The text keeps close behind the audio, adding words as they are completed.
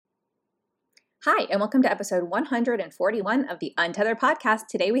Hi, and welcome to episode 141 of the Untethered Podcast.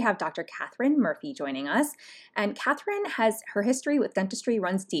 Today we have Dr. Catherine Murphy joining us. And Catherine her history with dentistry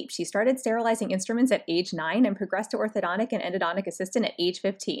runs deep. She started sterilizing instruments at age 9 and progressed to orthodontic and endodontic assistant at age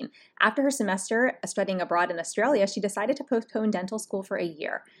 15. After her semester studying abroad in Australia, she decided to postpone dental school for a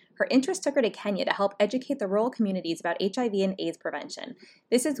year. Her interest took her to Kenya to help educate the rural communities about HIV and AIDS prevention.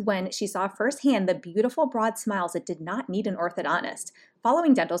 This is when she saw firsthand the beautiful broad smiles that did not need an orthodontist.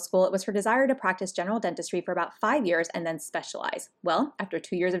 Following dental school, it was her desire to practice general dentistry for about 5 years and then specialize. Well, after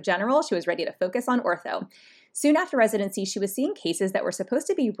 2 years of general, she was ready to focus on ortho. Soon after residency, she was seeing cases that were supposed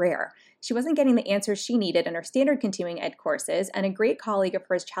to be rare. She wasn't getting the answers she needed in her standard continuing ed courses, and a great colleague of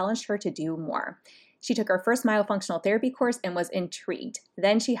hers challenged her to do more. She took her first myofunctional therapy course and was intrigued.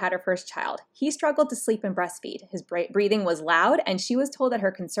 Then she had her first child. He struggled to sleep and breastfeed. His breathing was loud, and she was told that her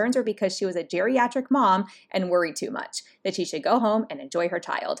concerns were because she was a geriatric mom and worried too much, that she should go home and enjoy her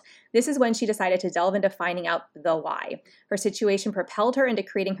child. This is when she decided to delve into finding out the why. Her situation propelled her into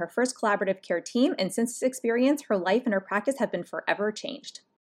creating her first collaborative care team, and since this experience, her life and her practice have been forever changed.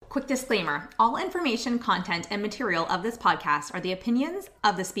 Quick disclaimer, all information, content, and material of this podcast are the opinions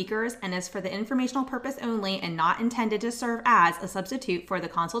of the speakers and is for the informational purpose only and not intended to serve as a substitute for the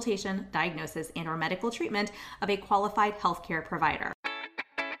consultation, diagnosis, and/or medical treatment of a qualified healthcare provider.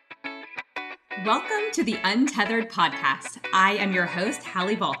 Welcome to the Untethered Podcast. I am your host,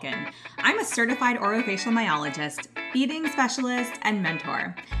 Hallie Vulcan. I'm a certified orofacial myologist, feeding specialist, and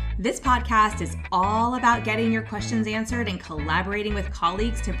mentor. This podcast is all about getting your questions answered and collaborating with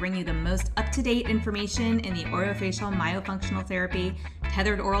colleagues to bring you the most up-to-date information in the orofacial myofunctional therapy,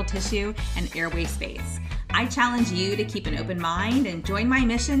 tethered oral tissue, and airway space. I challenge you to keep an open mind and join my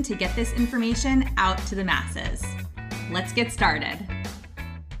mission to get this information out to the masses. Let's get started.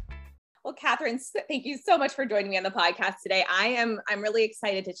 Well, Catherine, thank you so much for joining me on the podcast today. I'm really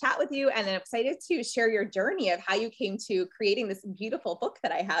excited to chat with you, and I'm excited to share your journey of how you came to creating this beautiful book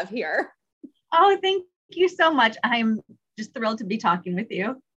that I have here. Oh, thank you so much. I'm just thrilled to be talking with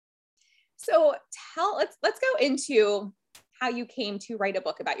you. So let's go into how you came to write a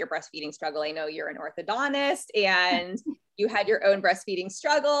book about your breastfeeding struggle. I know you're an orthodontist and you had your own breastfeeding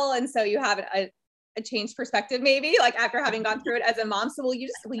struggle, and so you have a changed perspective, maybe like after having gone through it as a mom. So will you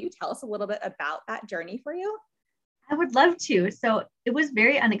tell us a little bit about that journey for you? I would love to. So it was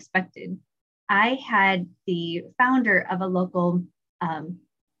very unexpected. I had the founder of a local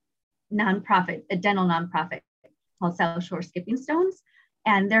nonprofit, a dental nonprofit called South Shore Skipping Stones.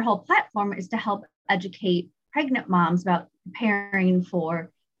 And their whole platform is to help educate pregnant moms about preparing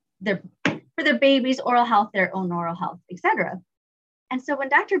for their babies' oral health, their own oral health, etc. And so when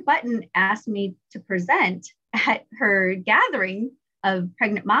Dr. Button asked me to present at her gathering of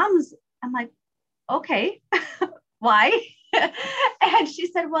pregnant moms, I'm like, okay, why? And she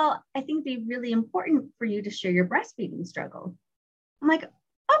said, well, I think it'd be really important for you to share your breastfeeding struggle. I'm like,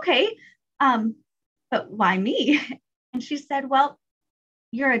 okay, but why me? And she said, well,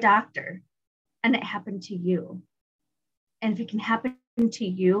 you're a doctor and it happened to you. And if it can happen to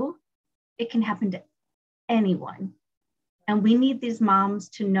you, it can happen to anyone. And we need these moms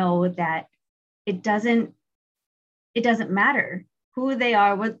to know that it doesn't matter who they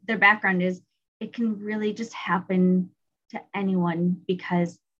are, what their background is. It can really just happen to anyone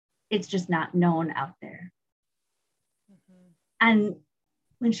because it's just not known out there. Mm-hmm. And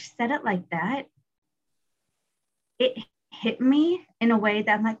when she said it like that, it hit me in a way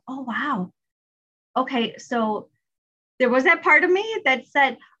that I'm like, oh, wow. Okay, so there was that part of me that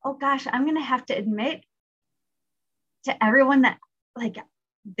said, oh gosh, I'm going to have to admit to everyone that like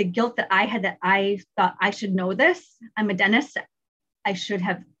the guilt that I had, that I thought I should know this. I'm a dentist. I should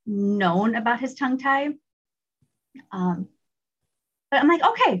have known about his tongue tie. But I'm like,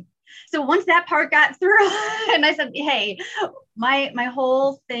 okay. So once that part got through and I said, hey, my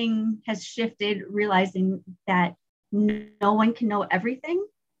whole thing has shifted, realizing that no one can know everything.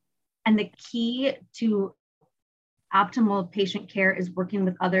 And the key to optimal patient care is working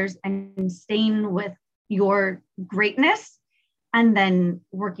with others and staying with your greatness, and then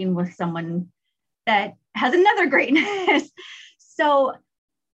working with someone that has another greatness. So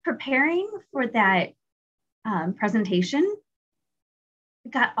preparing for that presentation,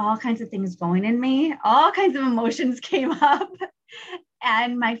 got all kinds of things going in me, all kinds of emotions came up.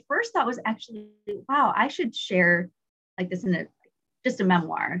 And my first thought was actually, wow, I should share like this in just a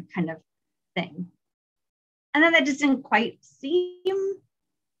memoir kind of thing. And then that just didn't quite seem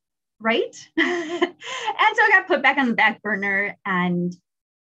right. And so I got put back on the back burner. And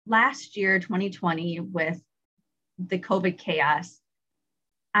last year, 2020, with the COVID chaos,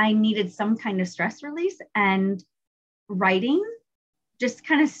 I needed some kind of stress release, and writing just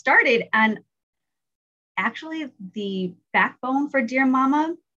kind of started. And actually the backbone for Dear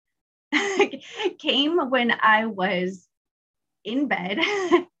Mama came when I was in bed,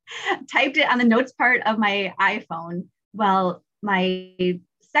 typed it on the notes part of my iPhone. Well, my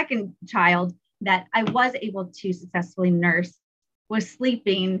second child that I was able to successfully nurse was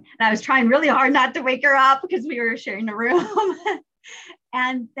sleeping, and I was trying really hard not to wake her up because we were sharing a room.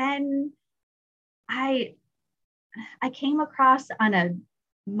 And then I came across on a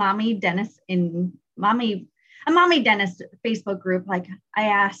mommy dentist Facebook group. Like, I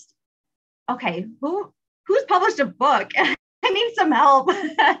asked, okay, who's published a book? I need some help.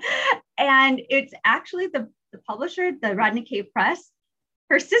 And it's actually the publisher, the Rodney K. Press.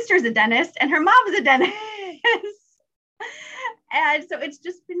 Her sister's a dentist and her mom's a dentist. And so it's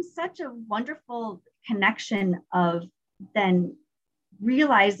just been such a wonderful connection of then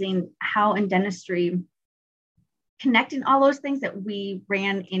realizing how in dentistry, connecting all those things that we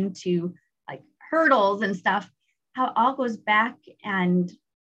ran into, like hurdles and stuff, how it all goes back. And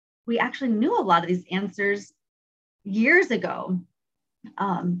we actually knew a lot of these answers years ago.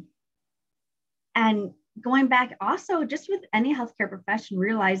 And going back also just with any healthcare profession,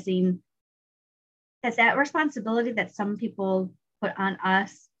 realizing that responsibility that some people put on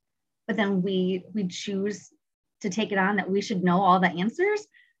us, but then we choose to take it on, that we should know all the answers,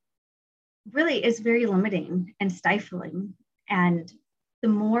 really is very limiting and stifling. And the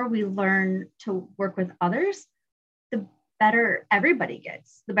more we learn to work with others, the better everybody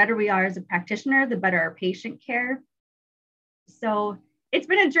gets. The better we are as a practitioner, the better our patient care. So it's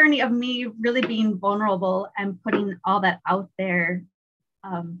been a journey of me really being vulnerable and putting all that out there,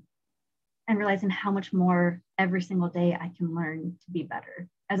 and realizing how much more every single day I can learn to be better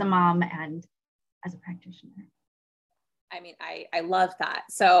as a mom and as a practitioner. I mean, I love that.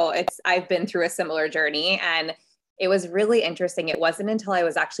 So I've been through a similar journey, and it was really interesting. It wasn't until I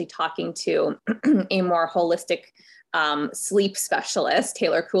was actually talking to a more holistic sleep specialist,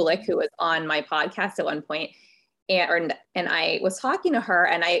 Taylor Kulik, who was on my podcast at one point. And I was talking to her,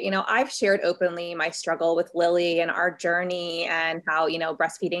 and I've shared openly my struggle with Lily and our journey, and how,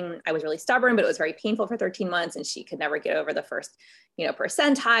 breastfeeding, I was really stubborn, but it was very painful for 13 months, and she could never get over the first,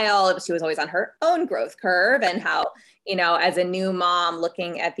 percentile. She was always on her own growth curve, and how, as a new mom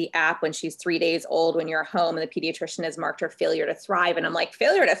looking at the app when she's 3 days old, when you're home and the pediatrician has marked her failure to thrive. And I'm like,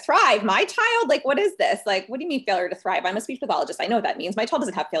 failure to thrive? My child? Like, what is this? Like, what do you mean failure to thrive? I'm a speech pathologist. I know what that means. My child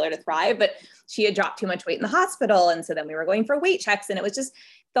doesn't have failure to thrive, but she had dropped too much weight in the hospital. And so then we were going for weight checks, and it was just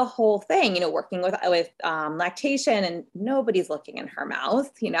the whole thing, working with lactation, and nobody's looking in her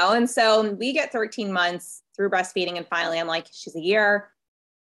mouth, and so we get 13 months through breastfeeding. And finally I'm like, she's a year.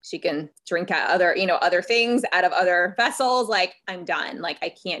 She can drink at other things out of other vessels. Like, I'm done. Like, I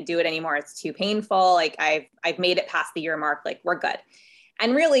can't do it anymore. It's too painful. Like, I've made it past the year mark. Like, we're good.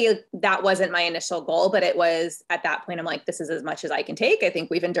 And really that wasn't my initial goal, but it was at that point, I'm like, this is as much as I can take. I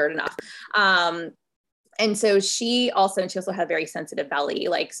think we've endured enough. And so she also had a very sensitive belly.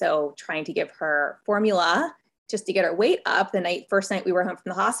 Like, so trying to give her formula just to get her weight up, first night we were home from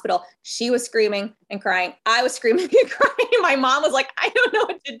the hospital, she was screaming and crying. I was screaming and crying. My mom was like, I don't know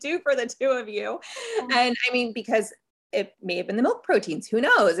what to do for the two of you. And I mean, because it may have been the milk proteins, who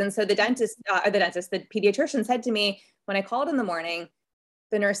knows? And so the pediatrician said to me, when I called in the morning,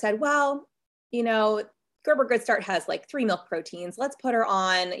 the nurse said, well, Gerber Good Start has like 3 milk proteins. Let's put her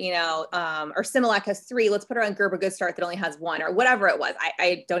on, or Similac has 3. Let's put her on Gerber Good Start that only has 1, or whatever it was.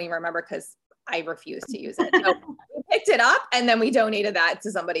 I don't even remember, because I refused to use it. So we picked it up, and then we donated that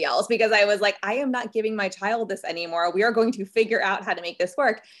to somebody else, because I was like, I am not giving my child this anymore. We are going to figure out how to make this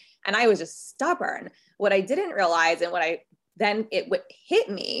work. And I was just stubborn. What I didn't realize, and what hit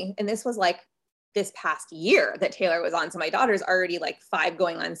me, and this was like this past year that Taylor was on. So my daughter's already like 5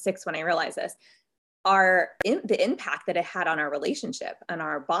 going on 6 when I realized this, the impact that it had on our relationship and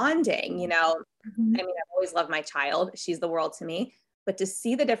our bonding. Mm-hmm. I mean, I've always loved my child. She's the world to me. But to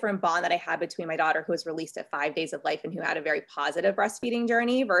see the different bond that I had between my daughter, who was released at 5 days of life and who had a very positive breastfeeding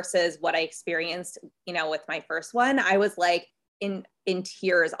journey, versus what I experienced, with my first one, I was like in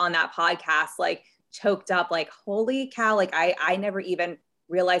tears on that podcast, like choked up, like, holy cow. Like, I never even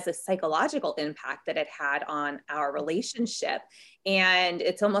realized the psychological impact that it had on our relationship. And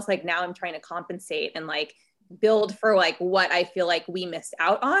it's almost like now I'm trying to compensate and like build for like what I feel like we missed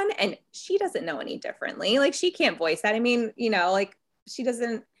out on. And she doesn't know any differently. Like, she can't voice that. I mean, like, she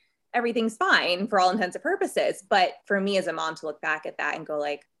doesn't, everything's fine for all intents and purposes. But for me as a mom to look back at that and go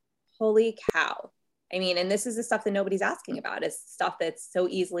like, holy cow. I mean, and this is the stuff that nobody's asking about, is stuff that's so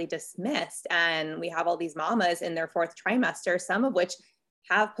easily dismissed. And we have all these mamas in their 4th trimester, some of which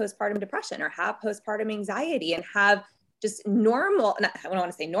have postpartum depression or have postpartum anxiety and have just normal, I don't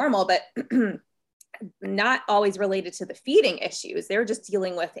want to say normal, but not always related to the feeding issues. They're just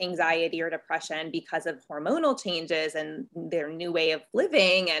dealing with anxiety or depression because of hormonal changes and their new way of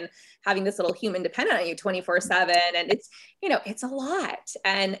living and having this little human dependent on you 24/7. And it's, it's a lot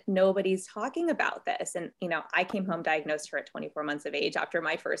and nobody's talking about this. And, I came home diagnosed her at 24 months of age after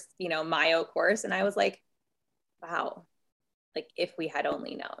my first, myo course. And I was like, wow, like if we had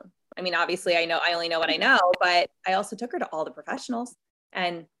only known. I mean, obviously I only know what I know, but I also took her to all the professionals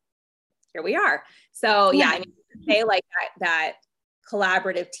and here we are. So yeah, I mean, say like that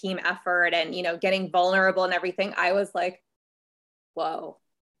collaborative team effort and, getting vulnerable and everything. I was like, whoa.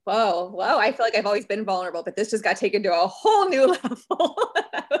 I feel like I've always been vulnerable, but this just got taken to a whole new level.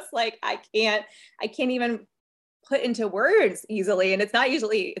 I was like, I can't even put into words easily. And it's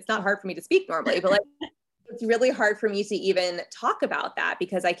not hard for me to speak normally, but like, it's really hard for me to even talk about that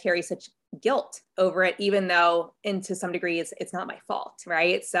because I carry such guilt over it, even though to some degree it's not my fault.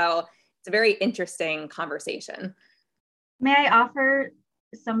 Right. So it's a very interesting conversation. May I offer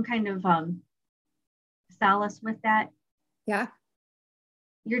some kind of solace with that? Yeah.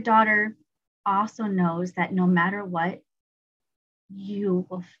 Your daughter also knows that no matter what, you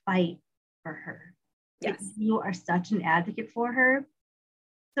will fight for her. Yes. That you are such an advocate for her.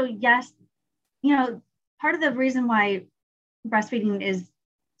 So yes, part of the reason why breastfeeding is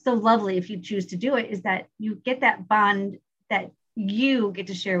so lovely if you choose to do it is that you get that bond that you get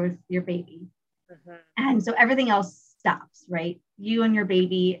to share with your baby. Mm-hmm. And so everything else stops, right? You and your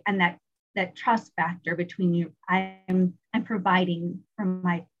baby and that trust factor between you. I'm providing for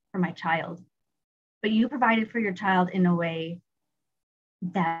my child, but you provided for your child in a way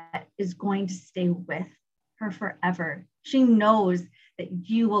that is going to stay with her forever. She knows that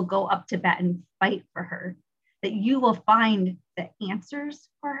you will go up to bat and fight for her, that you will find the answers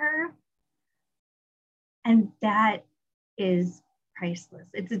for her. And that is priceless.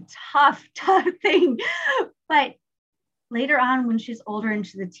 It's a tough thing. But later on, when she's older and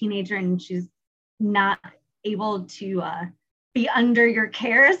she's a teenager and she's not able to be under your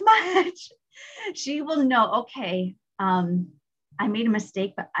care as much, she will know, okay, I made a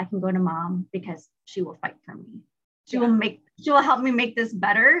mistake, but I can go to mom because she will fight for me. She will help me make this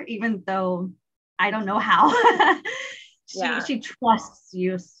better, even though I don't know how. She trusts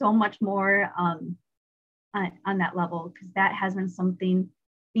you so much more on that level, because that has been something,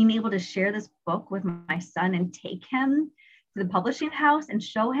 being able to share this book with my son and take him to the publishing house and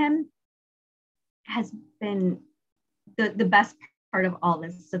show him has been the best part of all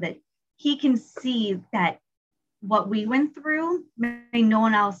this, so that he can see that what we went through, may no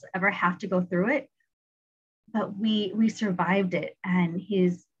one else ever have to go through it, but we survived it, and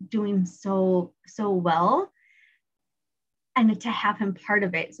he's doing so well. And to have him part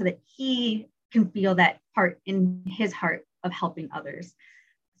of it so that he can feel that part in his heart of helping others.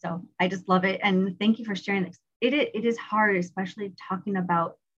 So I just love it. And thank you for sharing this. It is hard, especially talking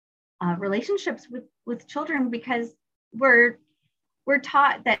about relationships with children, because we're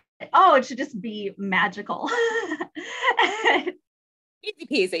taught that, it should just be magical. Easy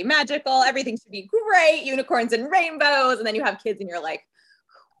peasy, magical, everything should be great, unicorns and rainbows. And then you have kids and you're like,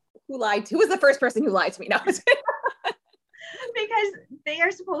 who lied? Who was the first person who lied to me? No. Because they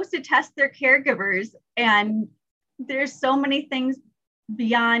are supposed to test their caregivers, and there's so many things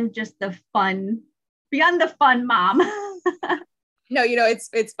beyond just the fun mom. No,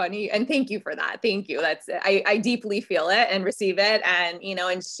 it's funny. And thank you for that. Thank you. I deeply feel it and receive it. And,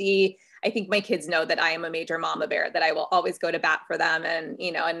 I think my kids know that I am a major mama bear, that I will always go to bat for them. And,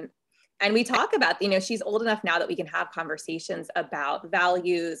 and we talk about, she's old enough now that we can have conversations about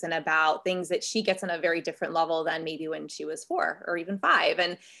values and about things that she gets on a very different level than maybe when she was 4 or even 5.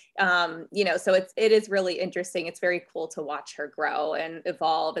 And, so it is really interesting. It's very cool to watch her grow and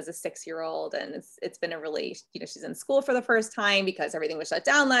evolve as a 6-year-old. And it's been a really, she's in school for the first time because everything was shut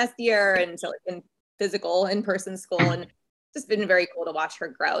down last year. And so it's been physical in-person school, and just been very cool to watch her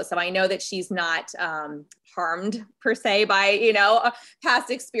grow. So I know that she's not harmed per se by, past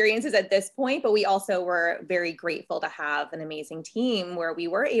experiences at this point, but we also were very grateful to have an amazing team where we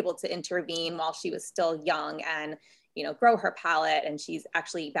were able to intervene while she was still young and, grow her palate. And she's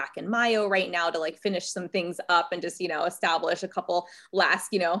actually back in myo right now to like finish some things up and just, establish a couple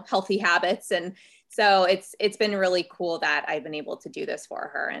last, healthy habits. And so it's been really cool that I've been able to do this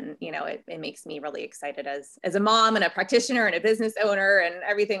for her. And, it makes me really excited as a mom and a practitioner and a business owner and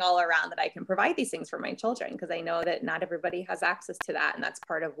everything all around, that I can provide these things for my children, because I know that not everybody has access to that. And that's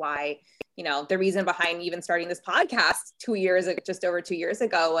part of why, the reason behind even starting this podcast just over 2 years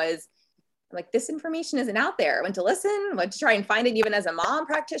ago was like, this information isn't out there. I went to listen, went to try and find it even as a mom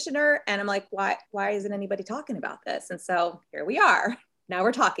practitioner. And I'm like, why isn't anybody talking about this? And so here we are. now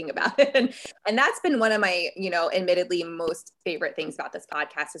we're talking about it. And that's been one of my, you know, admittedly most favorite things about this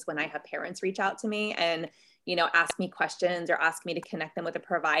podcast is when I have parents reach out to me and, you know, ask me questions or ask me to connect them with a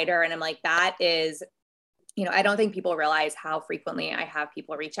provider. And I'm like, that is, you know, I don't think people realize how frequently I have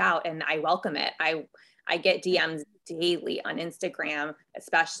people reach out, and I welcome it. I get DMs daily on Instagram,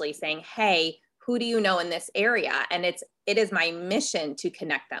 especially saying, hey, who do you know in this area? And it is my mission to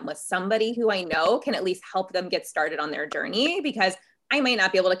connect them with somebody who I know can at least help them get started on their journey, because I might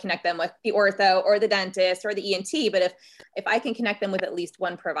not be able to connect them with the ortho or the dentist or the ENT, but if I can connect them with at least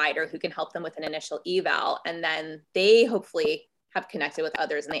one provider who can help them with an initial eval, and then they hopefully have connected with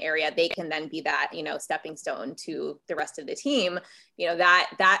others in the area, they can then be that, you know, stepping stone to the rest of the team. You know,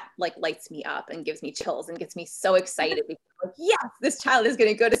 that like lights me up and gives me chills and gets me so excited. Because like, yes, this child is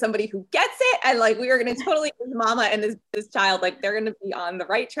going to go to somebody who gets it. And like, we are going to totally, this mama and this child, like they're going to be on the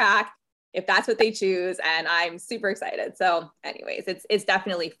right track if that's what they choose. And I'm super excited. So anyways, it's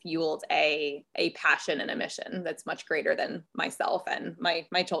definitely fueled a passion and a mission that's much greater than myself and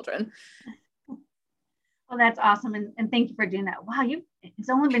my children. Well, that's awesome. And thank you for doing that. Wow. It's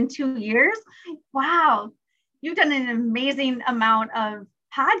only been 2 years. Wow. You've done an amazing amount of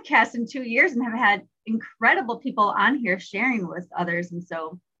podcasts in 2 years and have had incredible people on here sharing with others. And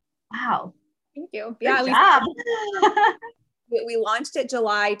so, wow. Thank you. Good job. We launched it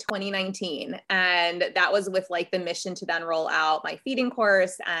July 2019, and that was with like the mission to then roll out my feeding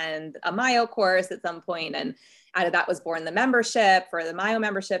course and a myo course at some point. And out of that was born the membership for the myo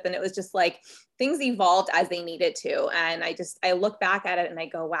membership. And it was just like things evolved as they needed to. And I look back at it and I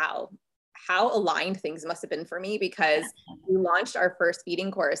go, wow, how aligned things must have been for me, because we launched our first feeding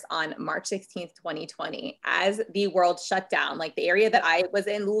course on March 16th, 2020, as the world shut down. Like the area that I was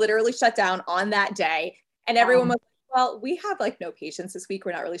in literally shut down on that day. And everyone was, well, we have like no patients this week.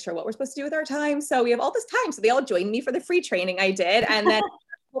 We're not really sure what we're supposed to do with our time. So we have all this time. So they all joined me for the free training I did. And then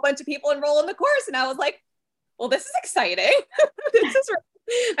a whole bunch of people enroll in the course. And I was like, well, this is exciting. This is,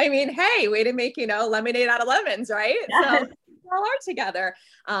 I mean, hey, way to make, you know, lemonade out of lemons, right? Yes. So we all are together.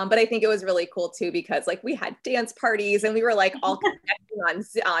 But I think it was really cool too, because like we had dance parties and we were like all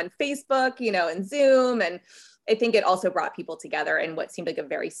connecting on Facebook, you know, and Zoom. And I think it also brought people together in what seemed like a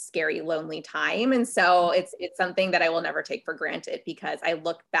very scary, lonely time. And so it's something that I will never take for granted, because I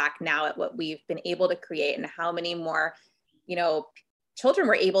look back now at what we've been able to create and how many more, you know, children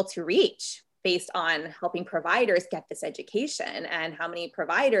we're able to reach based on helping providers get this education, and how many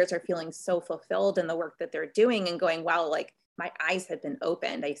providers are feeling so fulfilled in the work that they're doing and going, wow, like my eyes have been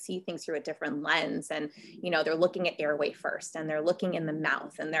opened. I see things through a different lens. And, you know, they're looking at airway first, and they're looking in the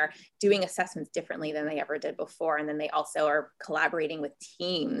mouth, and they're doing assessments differently than they ever did before. And then they also are collaborating with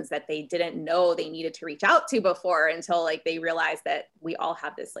teams that they didn't know they needed to reach out to before, until like they realized that we all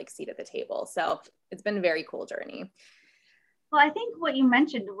have this like seat at the table. So it's been a very cool journey. Well, I think what you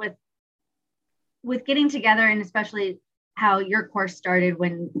mentioned with getting together, and especially how your course started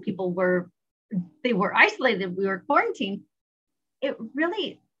when people were isolated, we were quarantined, it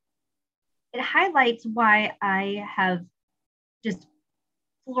highlights why I have just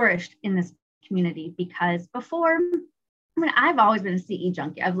flourished in this community. Because before, I mean, I've always been a CE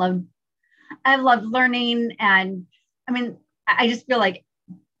junkie. I've loved learning. And I mean, I just feel like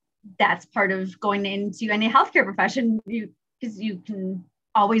that's part of going into any healthcare profession, because you can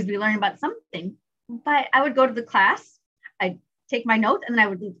always be learning about something. But I would go to the class, I'd take my notes, and then I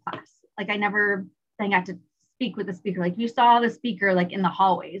would leave class. Like I got to speak with the speaker. Like you saw the speaker like in the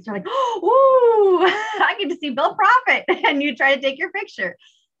hallways. You're like, oh, I get to see Bill Prophet, and you try to take your picture.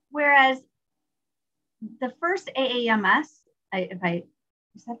 Whereas the first AAMS, if I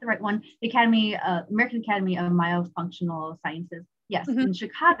said the right one, the American Academy of Myofunctional Sciences, yes, in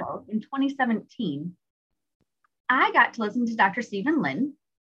Chicago in 2017, I got to listen to Dr. Stephen Lin.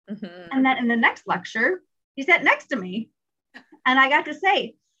 And then in the next lecture, he sat next to me, and I got to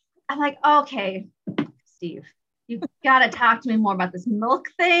say, I'm like, okay, Steve, you got to talk to me more about this milk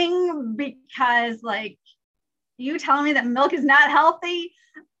thing, because like you telling me that milk is not healthy.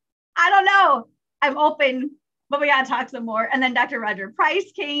 I don't know. I'm open, but we got to talk some more. And then Dr. Roger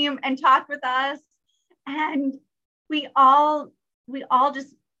Price came and talked with us, and we all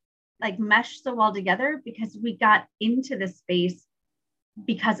just like meshed so well together, because we got into this space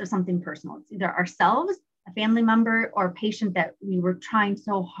because of something personal. It's either ourselves, a family member, or a patient that we were trying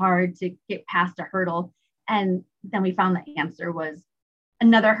so hard to get past a hurdle. And then we found the answer was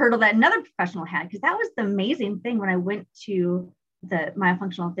another hurdle that another professional had. Because that was the amazing thing when I went to the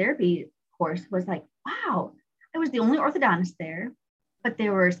myofunctional therapy course, was like, wow, I was the only orthodontist there, but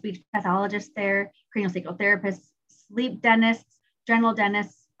there were speech pathologists there, craniosacral therapists, sleep dentists, general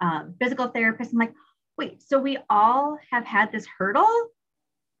dentists, physical therapists. I'm like, wait, so we all have had this hurdle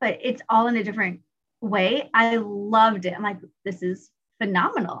but it's all in a different way. I loved it. I'm like, this is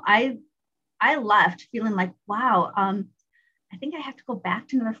phenomenal. I left feeling like, wow, I think I have to go back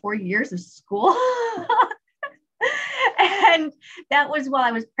to another 4 years of school. And that was while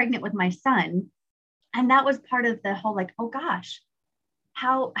I was pregnant with my son. And that was part of the whole, like, oh gosh,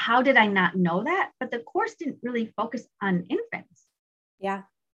 how did I not know that? But the course didn't really focus on infants. Yeah.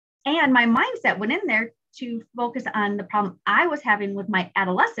 And my mindset went in there to focus on the problem I was having with my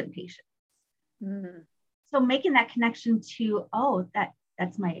adolescent patients. Mm. So making that connection to, oh,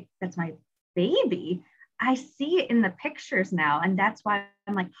 that's my baby. I see it in the pictures now. And that's why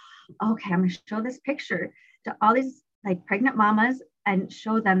I'm like, okay, I'm going to show this picture to all these like pregnant mamas and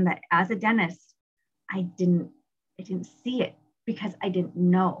show them that as a dentist, I didn't see it because I didn't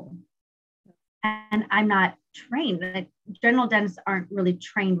know. And I'm not trained. Like, general dentists aren't really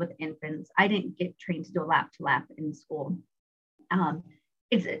trained with infants. I didn't get trained to do a lap to lap in school.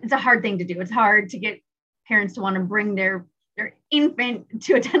 It's a hard thing to do. It's hard to get parents to want to bring their infant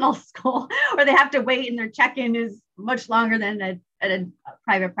to a dental school, or they have to wait, and their check-in is much longer than at a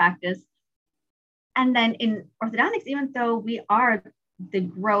private practice. And then in orthodontics, even though we are the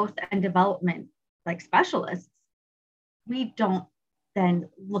growth and development like specialists, we don't then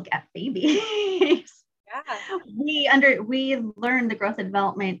look at babies. Yeah. We learn the growth and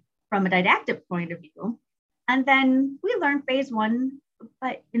development from a didactic point of view. And then we learn phase one,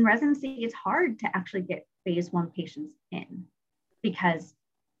 but in residency, it's hard to actually get phase one patients in because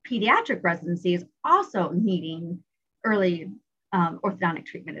pediatric residency is also needing early orthodontic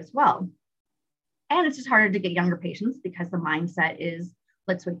treatment as well. And it's just harder to get younger patients because the mindset is,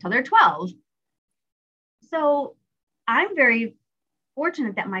 let's wait till they're 12. So I'm very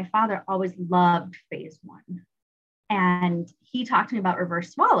fortunate that my father always loved phase one. And he talked to me about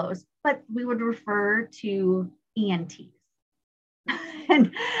reverse swallows, but we would refer to ENTs.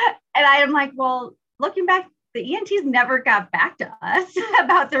 and I am like, well, looking back, the ENTs never got back to us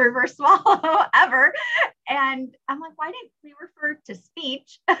about the reverse swallow ever. And I'm like, why didn't we refer to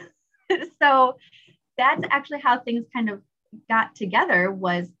speech? So that's actually how things kind of got together.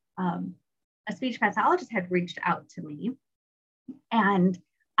 Was a speech pathologist had reached out to me, and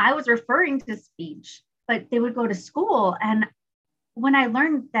I was referring to speech, but they would go to school. And when I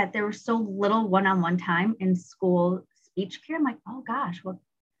learned that there was so little one-on-one time in school speech care, I'm like, oh gosh, well,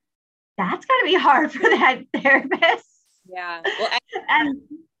 that's got to be hard for that therapist. Yeah. Well, and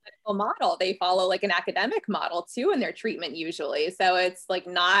model, they follow like an academic model too in their treatment usually. So it's like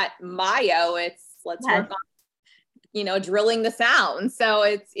not Mayo, it's let's work on, drilling the sound. So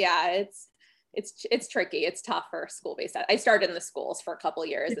it's tricky. It's tough for school-based. I started in the schools for a couple of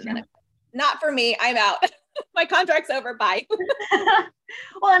years and then not for me. I'm out. My contract's over. Bye.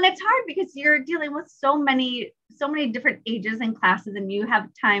 Well, and it's hard because you're dealing with so many different ages and classes, and you have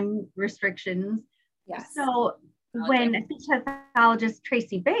time restrictions. Yes. So when speech pathologist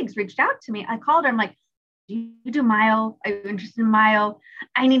Tracy Biggs reached out to me, I called her. I'm like, do you do Mayo? Are you interested in Mayo?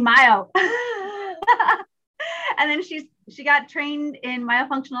 I need Mayo. And then she got trained in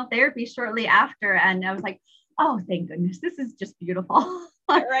myofunctional therapy shortly after. And I was like, oh, thank goodness. This is just beautiful.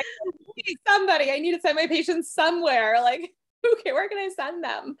 Right. Somebody, I need to send my patients somewhere. Like, okay, where can I send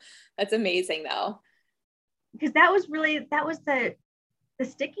them? That's amazing though. Because that was the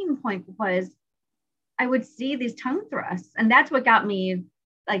sticking point. Was I would see these tongue thrusts, and that's what got me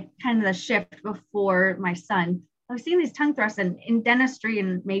like kind of the shift before my son. I was seeing these tongue thrusts, and in dentistry,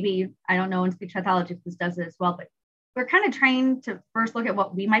 and maybe, I don't know, in speech pathology if this does it as well, but we're kind of trained to first look at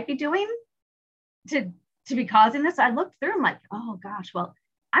what we might be doing to be causing this. So I looked through, I'm like, oh gosh, well,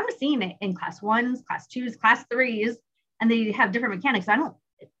 I'm seeing it in class 1s, class 2s, class 3s, and they have different mechanics. I don't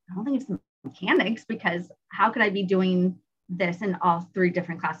think it's the mechanics, because how could I be doing this in all 3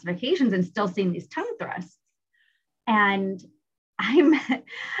 different classifications and still seeing these tongue thrusts? And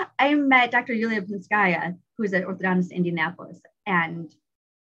I met Dr. Yulia Pinskaya, who's an orthodontist in Indianapolis, and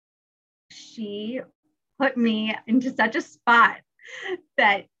she put me into such a spot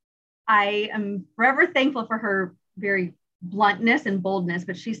that I am forever thankful for her very bluntness and boldness.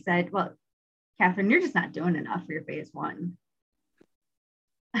 But she said, well, Catherine, you're just not doing enough for your phase one.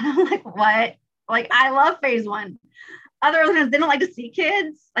 And I'm like, what? Like, I love phase one. Other orthodontists, they don't like to see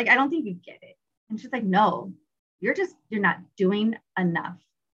kids. Like, I don't think you get it. And she's like, no, you're not doing enough.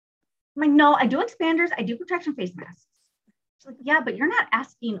 I'm like, no, I do expanders. I do protection face masks. She's like, yeah, but you're not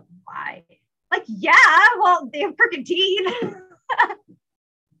asking why. Like, yeah, well, they have crooked teeth.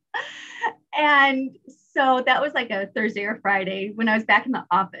 And so that was like a Thursday or Friday. When I was back in the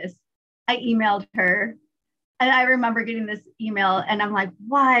office, I emailed her. And I remember getting this email, and I'm like,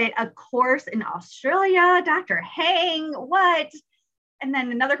 what? A course in Australia? Dr. Hang? What? And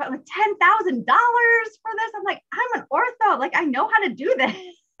then another like $10,000 for this. I'm like, I'm an ortho. Like, I know how to do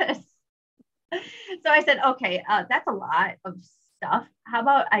this. So I said, okay, that's a lot of stuff. How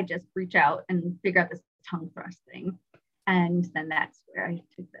about I just reach out and figure out this tongue thrust thing? And then that's where I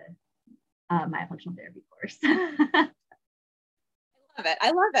took the myofunctional therapy course. I love it.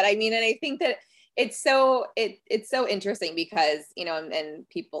 I love it. I mean, and I think that it's so interesting because, you know, and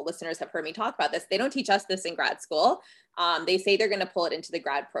people, listeners have heard me talk about this. They don't teach us this in grad school. They say they're going to pull it into the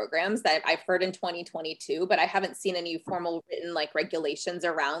grad programs that I've heard in 2022, but I haven't seen any formal written like regulations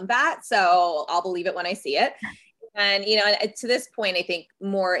around that. So I'll believe it when I see it. And, you know, to this point, I think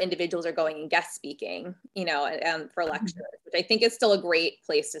more individuals are going and guest speaking, you know, for lectures, which I think is still a great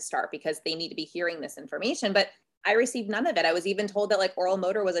place to start because they need to be hearing this information. But I received none of it. I was even told that like oral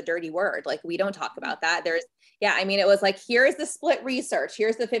motor was a dirty word. Like, we don't talk about that. I mean, it was like, here's the split research.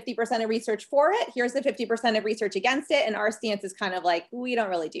 Here's the 50% of research for it. Here's the 50% of research against it. And our stance is kind of like, we don't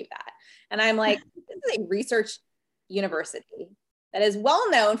really do that. And I'm like, this is a research university that is well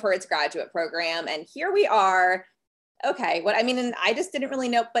known for its graduate program. And here we are. Okay. And I just didn't really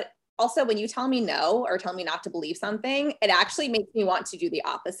know, but also when you tell me no, or tell me not to believe something, it actually makes me want to do the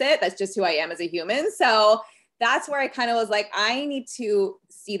opposite. That's just who I am as a human. So that's where I kind of was like, I need to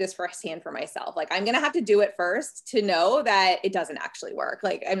see this firsthand for myself. Like, I'm going to have to do it first to know that it doesn't actually work.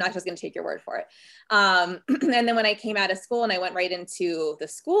 Like, I'm not just going to take your word for it. And then when I came out of school and I went right into the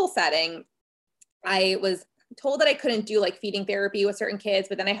school setting, I was told that I couldn't do like feeding therapy with certain kids,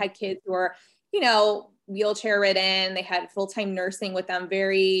 but then I had kids who were, you know, wheelchair ridden. They had full-time nursing with them,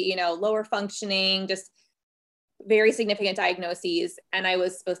 very, you know, lower functioning, just very significant diagnoses. And I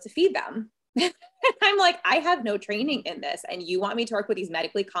was supposed to feed them. I'm like, I have no training in this. And you want me to work with these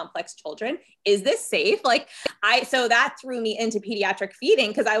medically complex children? Is this safe? So that threw me into pediatric feeding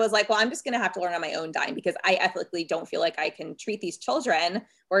because I was like, well, I'm just going to have to learn on my own dime because I ethically don't feel like I can treat these children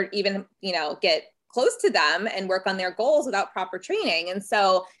or even, you know, get close to them and work on their goals without proper training. And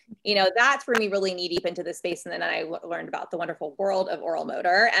so, you know, that threw me really knee deep into the space. And then I learned about the wonderful world of oral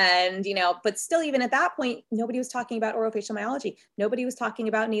motor. And, you know, but still, even at that point, nobody was talking about orofacial myology. Nobody was talking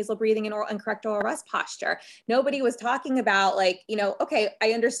about nasal breathing and correct oral rest posture. Nobody was talking about like, you know, okay,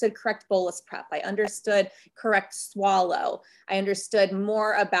 I understood correct bolus prep. I understood correct swallow. I understood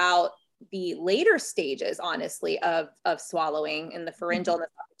more about the later stages, honestly, of swallowing in the pharyngeal and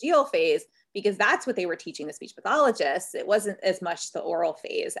the esophageal phase, because that's what they were teaching the speech pathologists. It wasn't as much the oral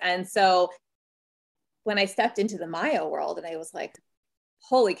phase. And so when I stepped into the myo world and I was like,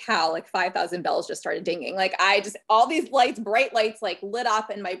 holy cow, like 5,000 bells just started dinging. Like all these lights, bright lights, like lit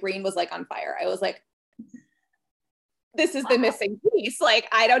up and my brain was like on fire. I was like, this is the missing piece. Like,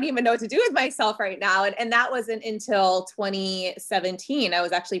 I don't even know what to do with myself right now. And that wasn't until 2017. I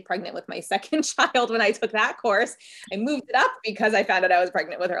was actually pregnant with my second child when I took that course. I moved it up because I found out I was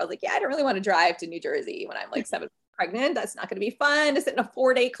pregnant with her. I was like, yeah, I don't really want to drive to New Jersey when I'm like 7 months pregnant. That's not going to be fun to sit in a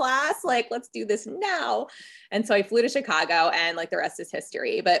 4-day class. Like, let's do this now. And so I flew to Chicago and like the rest is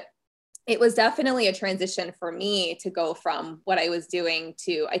history. But it was definitely a transition for me to go from what I was doing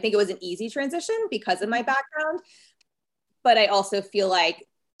to, I think it was an easy transition because of my background. But I also feel like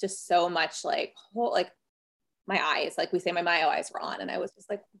just so much like my eyes, like we say, my myo eyes were on, and I was just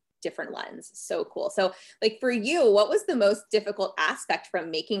like different lens. So cool. So like for you, what was the most difficult aspect from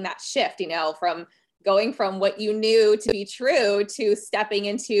making that shift, you know, from going from what you knew to be true to stepping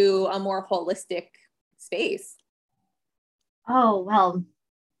into a more holistic space? Oh, well,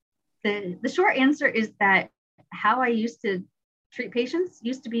 the short answer is that how I used to treat patients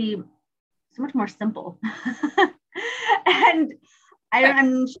used to be so much more simple. And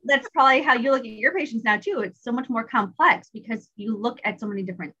I'm that's probably how you look at your patients now too. It's so much more complex because you look at so many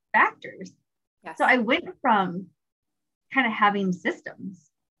different factors. Yes. So I went from kind of having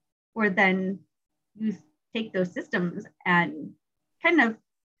systems where then you take those systems and kind of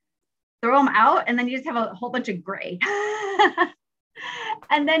throw them out and then you just have a whole bunch of gray.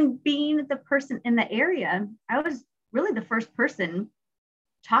 And then being the person in the area, I was really the first person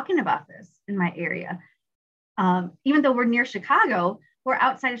talking about this in my area. Even though we're near Chicago, we're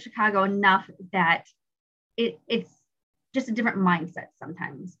outside of Chicago enough that it's just a different mindset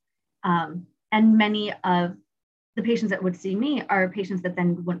sometimes. And many of the patients that would see me are patients that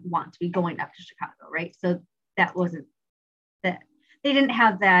then wouldn't want to be going up to Chicago, right? So that wasn't that they didn't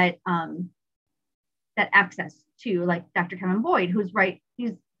have that that access to like Dr. Kevin Boyd, who's right,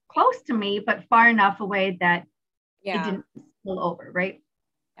 he's close to me, but far enough away that it didn't spill over, right?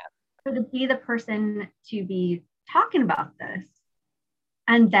 So to be the person to be talking about this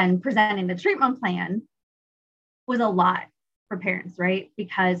and then presenting the treatment plan was a lot for parents, right?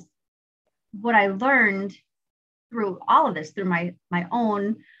 Because what I learned through all of this, through my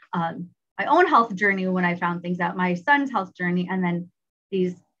own health journey when I found things out, my son's health journey, and then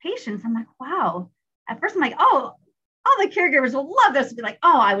these patients, I'm like, wow. At first I'm like, oh, all the caregivers will love this. Be like,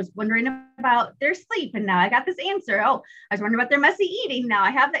 oh, I was wondering about their sleep, and now I got this answer. Oh, I was wondering about their messy eating. Now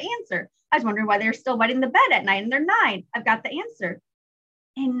I have the answer. I was wondering why they're still wetting the bed at night and they're 9. I've got the answer.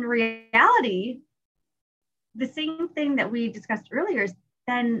 In reality, the same thing that we discussed earlier is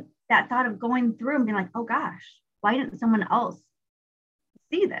then that thought of going through and being like, oh gosh, why didn't someone else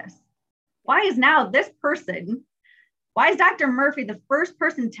see this? Why is now this person, why is Dr. Murphy the first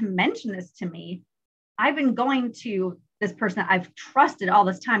person to mention this to me? I've been going to this person I've trusted all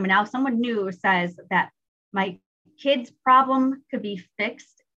this time. And now someone new says that my kid's problem could be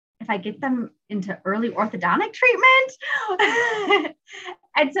fixed if I get them into early orthodontic treatment.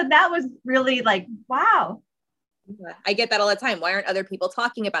 And so that was really like, wow. I get that all the time. Why aren't other people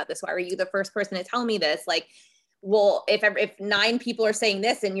talking about this? Why are you the first person to tell me this? Like, well, if 9 people are saying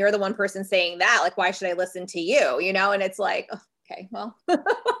this and you're the one person saying that, like, why should I listen to you? You know? And it's like, oh, okay, well,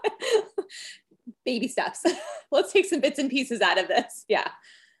 baby steps. Let's take some bits and pieces out of this. Yeah.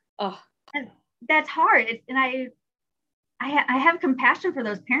 Oh, and that's hard. And I have compassion for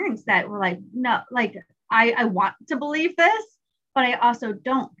those parents that were like, no, like I want to believe this, but I also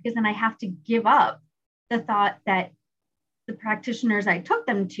don't, because then I have to give up the thought that the practitioners I took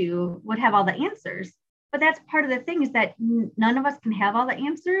them to would have all the answers. But that's part of the thing, is that none of us can have all the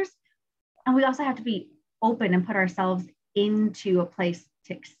answers. And we also have to be open and put ourselves into a place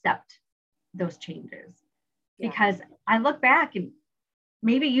to accept those changes. Yeah. Because I look back, and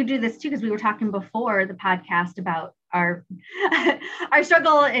maybe you do this too, because we were talking before the podcast about our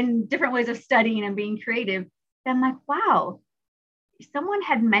struggle in different ways of studying and being creative. And I'm like, wow, someone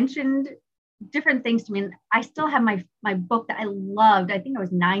had mentioned different things to me. And I still have my book that I loved. I think I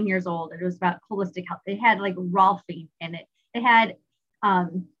was 9 years old, and it was about holistic health. It had like Rolfing in it. It had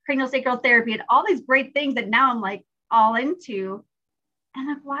craniosacral therapy and all these great things that now I'm like all into. And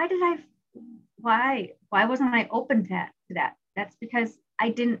I'm like, why wasn't I open to that? That's because I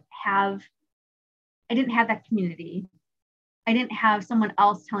didn't have that community. I didn't have someone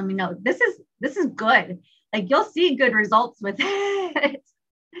else telling me, no, this is good. Like, you'll see good results with it.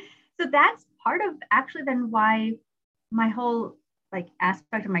 So that's part of actually then why my whole like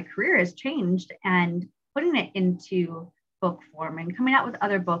aspect of my career has changed, and putting it into book form and coming out with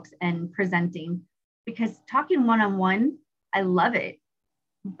other books and presenting, because talking one-on-one, I love it,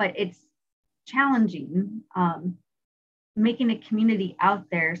 but it's challenging. Making a community out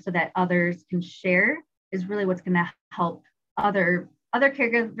there so that others can share is really what's going to help other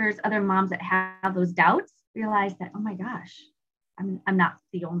caregivers, other moms that have those doubts realize that, oh my gosh, I'm not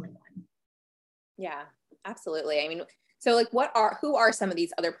the only one. Yeah, absolutely. I mean, so like who are some of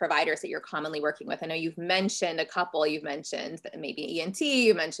these other providers that you're commonly working with? I know you've mentioned a couple. You've mentioned maybe ENT,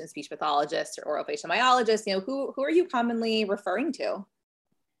 you mentioned speech pathologist or orofacial myologist. You know, who are you commonly referring to?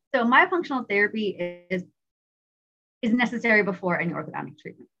 So myofunctional therapy is necessary before any orthodontic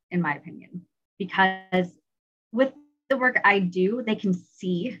treatment, in my opinion, because with the work I do, they can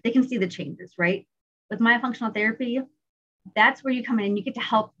see the changes, right? With myofunctional therapy, that's where you come in and you get to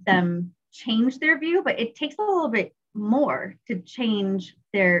help them change their view, but it takes a little bit more to change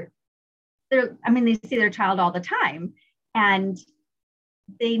they see their child all the time, and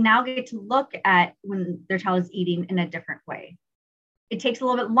they now get to look at when their child is eating in a different way. It takes a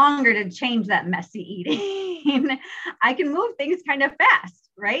little bit longer to change that messy eating. I can move things kind of fast,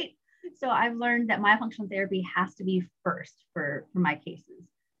 right? So I've learned that myofunctional therapy has to be first for my cases,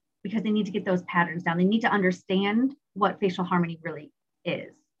 because they need to get those patterns down. They need to understand what facial harmony really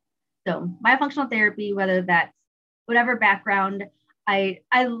is. So myofunctional therapy, whether that's whatever background, I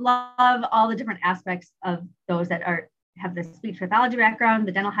love all the different aspects of those that have the speech pathology background,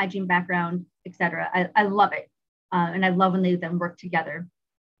 the dental hygiene background, et cetera. I love it. And I love when they then work together.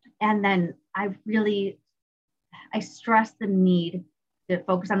 And then I stress the need to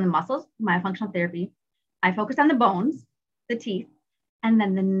focus on the muscles, myofunctional therapy. I focus on the bones, the teeth, and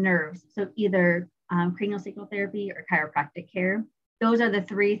then the nerves. So either craniosacral therapy or chiropractic care. Those are the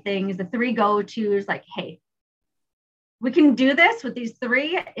 3 things, the 3 go-tos, like, hey, we can do this with these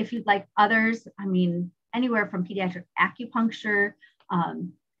 3. If you'd like others, I mean, anywhere from pediatric acupuncture,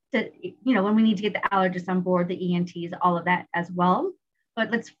 to, when we need to get the allergists on board, the ENTs, all of that as well.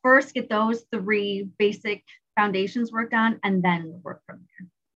 But let's first get those 3 basic foundations worked on, and then work from there.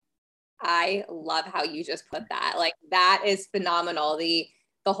 I love how you just put that. Like, that is phenomenal.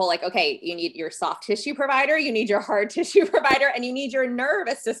 The whole, like, okay, you need your soft tissue provider, you need your hard tissue provider, and you need your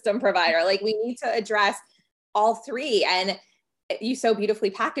nervous system provider. Like, we need to address all 3. And you so beautifully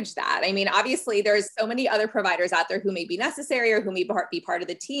packaged that. I mean, obviously there's so many other providers out there who may be necessary or who may be part of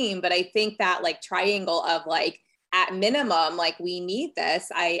the team, but I think that like triangle of like, at minimum, like we need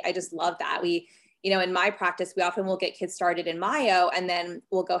this. I just love that. We, in my practice, we often will get kids started in myo and then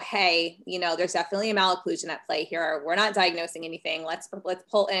we'll go, hey, there's definitely a malocclusion at play here. We're not diagnosing anything. Let's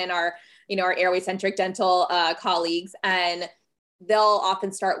pull in our, our airway centric dental colleagues, and they'll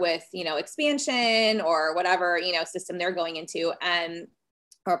often start with, expansion or whatever, system they're going into, and,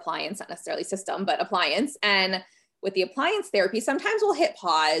 or appliance, not necessarily system, but appliance. And with the appliance therapy, sometimes we'll hit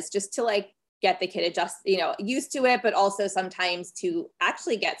pause just to like get the kid used to it, but also sometimes to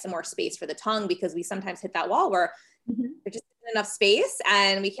actually get some more space for the tongue, because we sometimes hit that wall where there just isn't enough space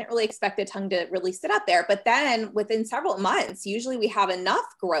and we can't really expect the tongue to really sit up there. But then within several months, usually we have enough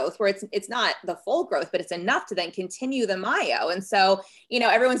growth where it's not the full growth, but it's enough to then continue the myo. And so,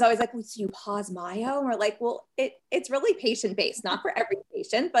 everyone's always like, well, so you pause myo? And we're like, well, it's really patient-based, not for every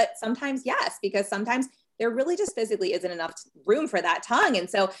patient, but sometimes yes, because sometimes there really just physically isn't enough room for that tongue. And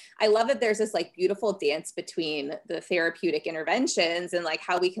so I love that there's this like beautiful dance between the therapeutic interventions and like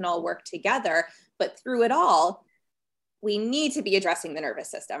how we can all work together, but through it all, we need to be addressing the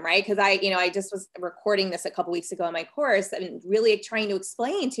nervous system, right? Because I just was recording this a couple weeks ago in my course and really trying to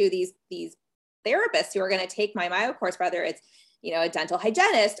explain to these therapists who are going to take my myo course, whether it's, a dental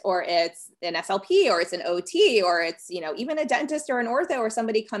hygienist or it's an SLP or it's an OT or it's, even a dentist or an ortho or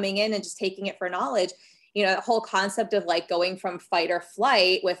somebody coming in and just taking it for knowledge, the whole concept of like going from fight or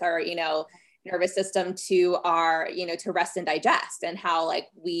flight with our, nervous system to our, to rest and digest, and how like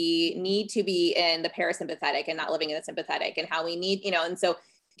we need to be in the parasympathetic and not living in the sympathetic, and how we need, and so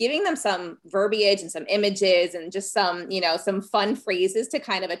giving them some verbiage and some images and just some, some fun phrases to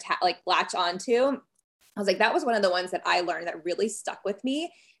kind of latch onto. I was like, that was one of the ones that I learned that really stuck with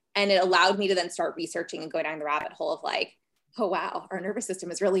me. And it allowed me to then start researching and go down the rabbit hole of like, oh, wow, our nervous system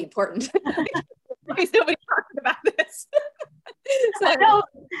is really important. Why is nobody talking about this? So I know.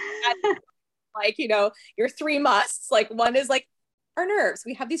 Like, your three musts, like one is like our nerves.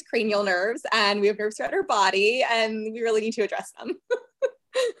 We have these cranial nerves and we have nerves throughout our body, and we really need to address them.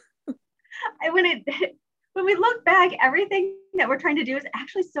 When we look back, everything that we're trying to do is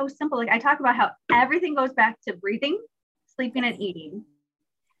actually so simple. Like I talk about how everything goes back to breathing, sleeping, and eating.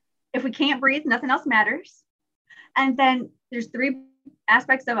 If we can't breathe, nothing else matters. And then there's three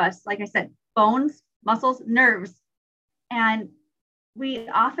aspects of us, like I said, bones, muscles, nerves. And we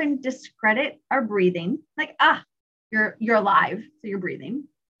often discredit our breathing, like, you're alive, so you're breathing.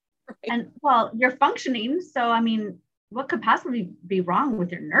 Right. And well, you're functioning. So, I mean, what could possibly be wrong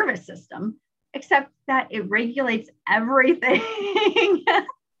with your nervous system, except that it regulates everything.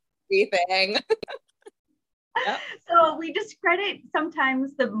 Everything. Yep. So we discredit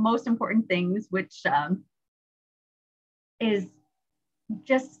sometimes the most important things, which is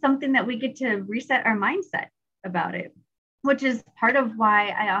just something that we get to reset our mindset about it, which is part of why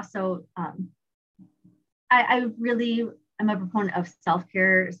I also, I really am a proponent of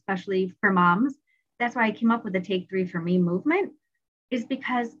self-care, especially for moms. That's why I came up with the Take 3 for Me movement, is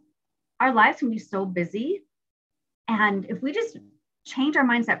because our lives can be so busy. And if we just change our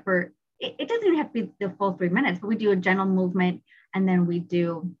mindset for, it doesn't even have to be the full 3 minutes, but we do a gentle movement. And then we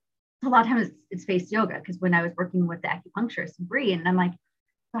do, a lot of times it's face yoga, because when I was working with the acupuncturist, Bree, and I'm like,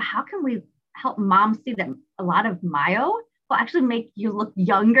 so how can we help moms see that a lot of myo will actually make you look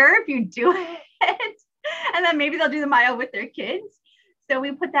younger if you do it? And then maybe they'll do the myo with their kids. So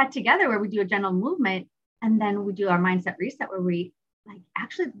we put that together where we do a gentle movement, and then we do our mindset reset where we like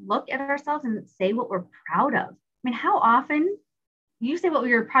actually look at ourselves and say what we're proud of. I mean, how often you say what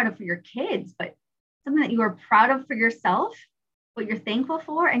you're proud of for your kids, but something that you are proud of for yourself, what you're thankful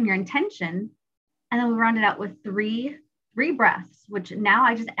for, and your intention. And then we round it out with three breaths, which now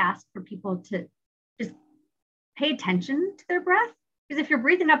I just ask for people to just pay attention to their breath. Because if you're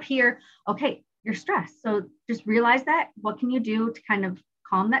breathing up here, okay, you're stressed. So just realize that. What can you do to kind of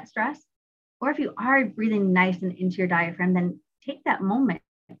calm that stress? Or if you are breathing nice and into your diaphragm, then take that moment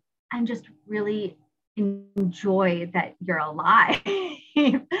and just really enjoy that you're alive.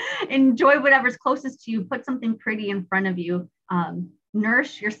 Enjoy whatever's closest to you. Put something pretty in front of you.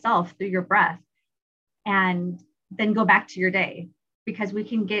 Nourish yourself through your breath, and then go back to your day, because we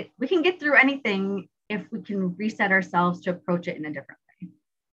can get through anything if we can reset ourselves to approach it in a different way.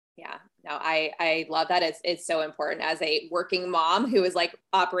 Yeah, no, I love that. It's so important as a working mom who is like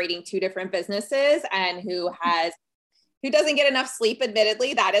operating 2 different businesses and who doesn't get enough sleep.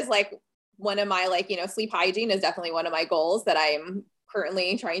 Admittedly, that is like one of my sleep hygiene is definitely one of my goals that I'm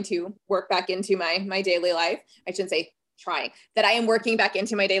currently trying to work back into my daily life. I shouldn't say trying, that I am working back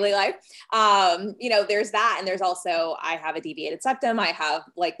into my daily life. There's that. And there's also, I have a deviated septum. I have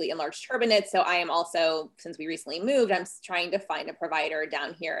likely enlarged turbinates. So I am also, since we recently moved, I'm trying to find a provider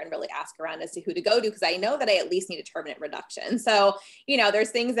down here and really ask around as to who to go to, because I know that I at least need a turbinate reduction. So,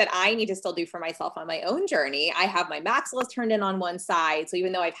 there's things that I need to still do for myself on my own journey. I have my maxilla's turned in on one side. So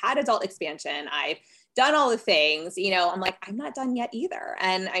even though I've had adult expansion, I've done all the things, I'm like, I'm not done yet either.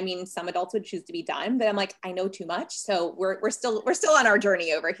 And I mean, some adults would choose to be done, but I'm like, I know too much. So we're still on our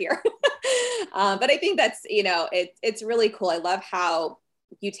journey over here. But I think that's, it's really cool. I love how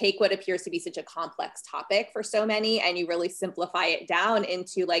you take what appears to be such a complex topic for so many, and you really simplify it down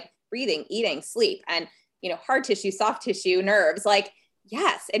into like breathing, eating, sleep, and, hard tissue, soft tissue, nerves, like,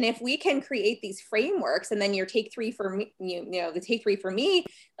 yes. And if we can create these frameworks, and then your take three for me, the take three for me,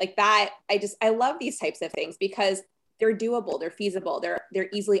 like that, I love these types of things because they're doable, they're feasible, they're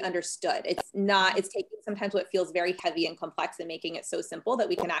easily understood. It's taking sometimes what feels very heavy and complex and making it so simple that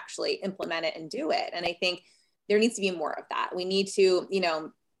we can actually implement it and do it. And I think there needs to be more of that. We need to,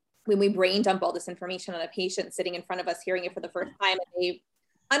 when we brain dump all this information on a patient sitting in front of us, hearing it for the first time, and they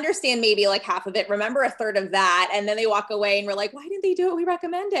understand maybe like half of it, remember a third of that, and then they walk away and we're like, why didn't they do what we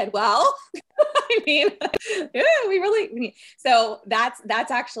recommended? Well, I mean, yeah, we really, so that's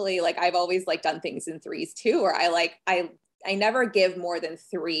actually like, I've always like done things in threes too, where I never give more than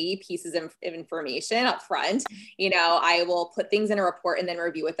 3 pieces of information up front. I will put things in a report and then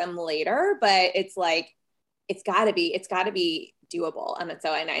review with them later, but it's like, it's gotta be doable. And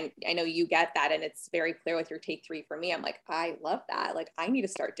I know you get that. And it's very clear with your take 3 for me. I'm like, I love that. Like, I need to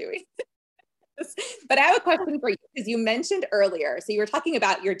start doing this. But I have a question for you, because you mentioned earlier, so you were talking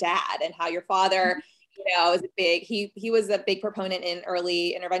about your dad and how your father, was he was a big proponent in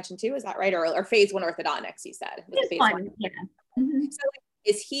early intervention too. Is that right? Or phase 1 orthodontics, you said. Phase one. Yeah. Mm-hmm. So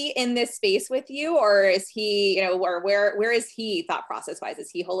is he in this space with you, or is he, or where is he thought process wise? Is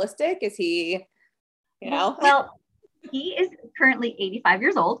he holistic? Is he, Well, he is currently 85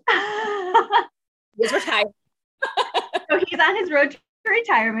 years old. He's retired. So he's on his road to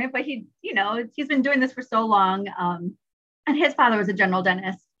retirement, but he's been doing this for so long. And his father was a general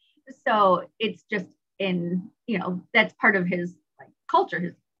dentist. So it's just that's part of his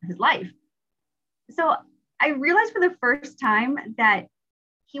culture, his life. So I realized for the first time that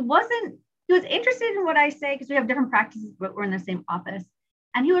he was interested in what I say, because we have different practices, but we're in the same office.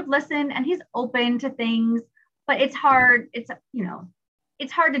 And he would listen, and he's open to things. But it's hard.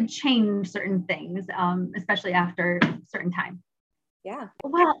 It's hard to change certain things, especially after a certain time. Yeah.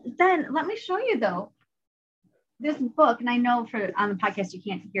 Well, then let me show you though this book, and I know on the podcast you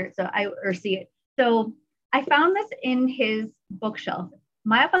can't hear it, or see it. So I found this in his bookshelf: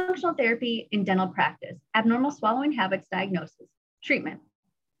 Myofunctional Therapy in Dental Practice: Abnormal Swallowing Habits Diagnosis, Treatment.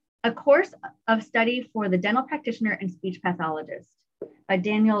 A Course of Study for the Dental Practitioner and Speech Pathologist by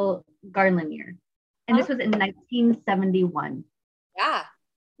Daniel Garlinier. And this was in 1971. Yeah.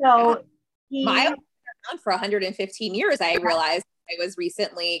 So my around for 115 years. I realized I was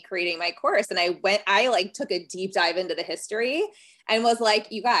recently creating my course, and I took a deep dive into the history and was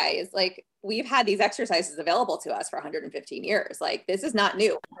like, you guys, like, we've had these exercises available to us for 115 years. Like, this is not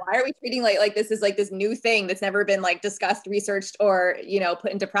new. Why are we treating like this is like this new thing that's never been like discussed, researched, or,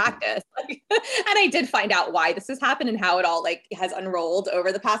 put into practice? And I did find out why this has happened and how it all like has unrolled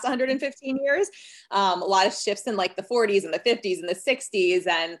over the past 115 years. A lot of shifts in like the 40s and the 50s and the 60s,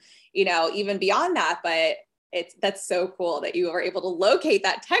 and, even beyond that. But that's so cool that you were able to locate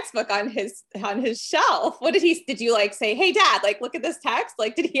that textbook on his shelf. Did you like say, hey dad, like, look at this text?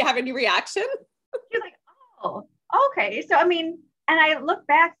 Like, did he have any reaction? He's like, oh, okay. So, I mean, and I look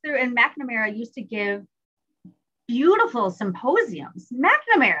back through, and McNamara used to give beautiful symposiums,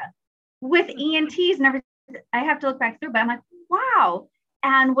 McNamara, with ENTs and everything. I have to look back through, but I'm like, wow.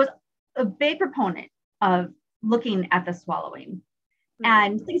 And was a big proponent of looking at the swallowing.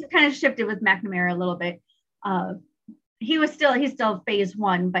 And things have kind of shifted with McNamara a little bit. He's still phase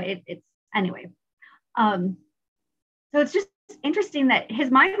 1, but it's anyway. So it's just interesting that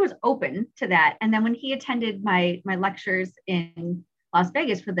his mind was open to that. And then when he attended my lectures in Las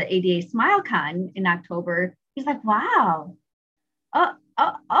Vegas for the ADA SmileCon in October, he's like, wow,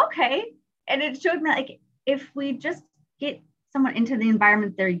 okay. And it showed me, like, if we just get someone into the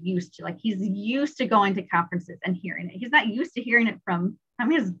environment they're used to, like, he's used to going to conferences and hearing it. He's not used to hearing it from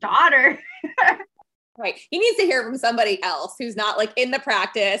his daughter. Right. He needs to hear from somebody else who's not like in the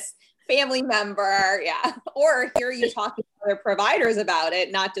practice, family member. Yeah. Or hear you talking to other providers about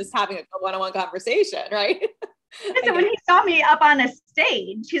it, not just having a one-on-one conversation. Right. So when he saw me up on a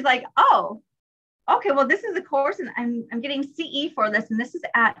stage, he's like, oh, okay, well, this is a course, and I'm getting CE for this. And this is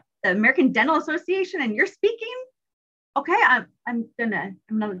at the American Dental Association, and you're speaking. okay, I'm gonna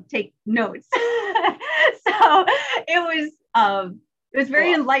take notes. So it was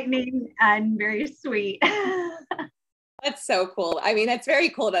very enlightening and very sweet. That's so cool. I mean, it's very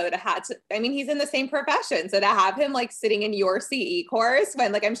cool though to have to, I mean, he's in the same profession. So to have him like sitting in your CE course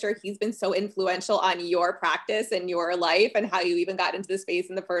when like I'm sure he's been so influential on your practice and your life and how you even got into the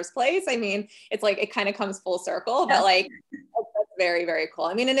space in the first place. I mean, it's like it kind of comes full circle, but like that's very, very cool.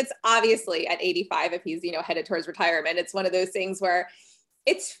 I mean, and it's obviously at 85, if he's, you know, headed towards retirement, it's one of those things where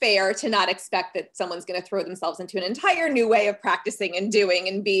it's fair to not expect that someone's going to throw themselves into an entire new way of practicing and doing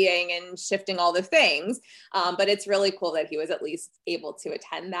and being and shifting all the things. But it's really cool that he was at least able to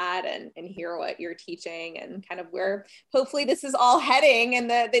attend that and hear what you're teaching and kind of where hopefully this is all heading in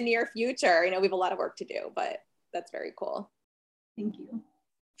the near future. You know, we have a lot of work to do, but that's very cool. Thank you.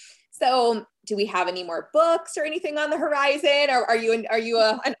 So do we have any more books or anything on the horizon? Or are you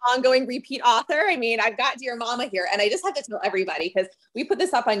an ongoing repeat author? I mean, I've got Dear Mama here, and I just have to tell everybody, because we put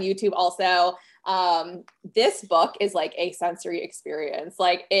this up on YouTube also. This book is like a sensory experience.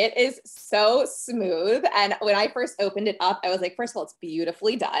 Like it is so smooth. And when I first opened it up, I was like, first of all, it's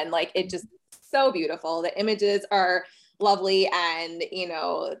beautifully done. Like it just so beautiful. The images are lovely, and you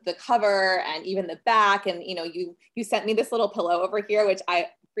know, the cover and even the back, and you know, you sent me this little pillow over here, which I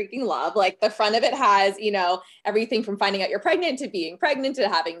freaking love. Like the front of it has, you know, everything from finding out you're pregnant to being pregnant to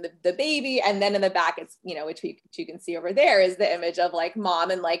having the baby. And then in the back, it's, you know, which you can see over there is the image of like mom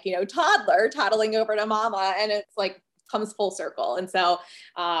and like, you know, toddler toddling over to mama. And it's like comes full circle. And so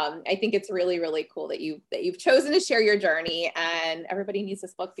I think it's really, really cool that you've chosen to share your journey, and everybody needs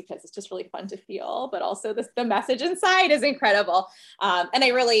this book because it's just really fun to feel, but also the message inside is incredible. And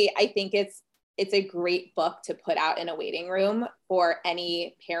I think it's a great book to put out in a waiting room for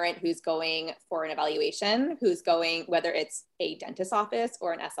any parent who's going for an evaluation, who's going, whether it's a dentist office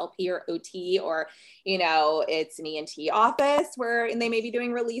or an SLP or OT, or, you know, it's an ENT office where they may be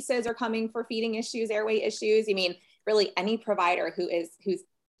doing releases or coming for feeding issues, airway issues. I mean, really any provider who's,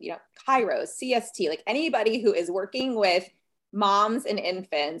 you know, Kairos, CST, like anybody who is working with moms and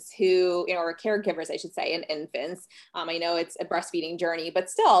infants who, you know, or caregivers, I should say, and infants. I know it's a breastfeeding journey, but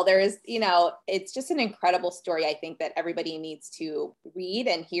still there is, you know, it's just an incredible story. I think that everybody needs to read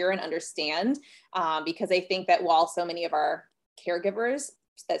and hear and understand, because I think that while so many of our caregivers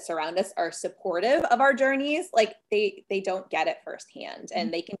that surround us are supportive of our journeys, like they don't get it firsthand,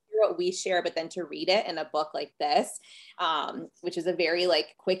 and they can hear what we share, but then to read it in a book like this, which is a very like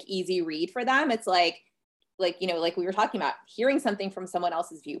quick, easy read for them. It's like, you know, like we were talking about, hearing something from someone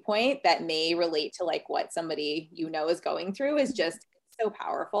else's viewpoint that may relate to like what somebody, you know, is going through is just so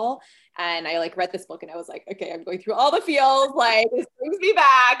powerful. And I like read this book and I was like, okay, I'm going through all the feels. Like this brings me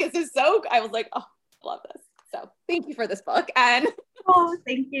back. This is so, I was like, oh, I love this. So thank you for this book. And oh,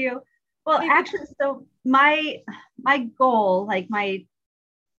 thank you. Well, actually, so my goal, like my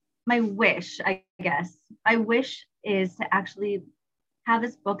wish, I guess, my wish is to actually have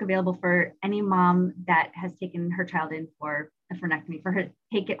this book available for any mom that has taken her child in for a frenectomy, for her to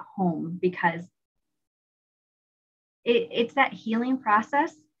take it home, because it's that healing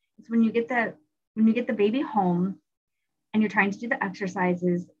process. It's when you get the baby home and you're trying to do the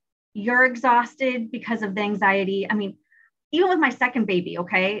exercises, you're exhausted because of the anxiety. I mean, even with my second baby,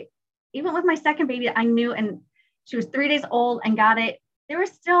 okay, I knew, and she was 3 days old and got it. There was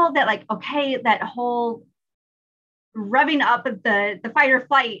still that like, okay, that whole revving up the fight or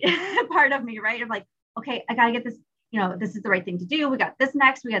flight part of me, right? Of like, okay, I gotta get this, you know, this is the right thing to do. We got this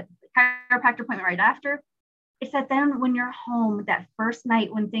next. We got the chiropractor appointment right after. It's that then when you're home, that first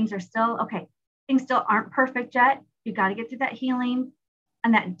night when things are still, okay, things still aren't perfect yet. You got to get through that healing,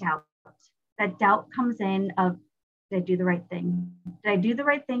 and that doubt. That doubt comes in of, did I do the right thing? Did I do the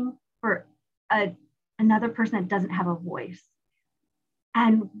right thing for another person that doesn't have a voice?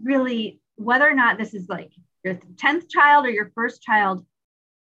 And really, whether or not this is like your 10th child or your first child,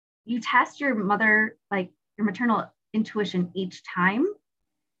 you test your maternal intuition each time.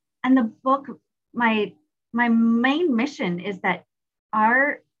 And the book, my main mission is that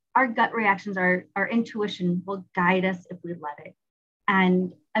our gut reactions, our intuition will guide us if we let it.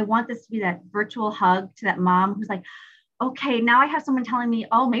 And I want this to be that virtual hug to that mom who's like, okay, now I have someone telling me,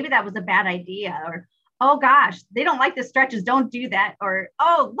 oh, maybe that was a bad idea, or oh gosh, they don't like the stretches, don't do that, or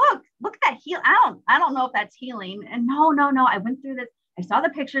oh, look at that heel. I don't know if that's healing. And no, I went through this. I saw the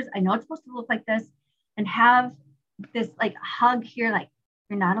pictures. I know it's supposed to look like this, and have this like hug here, like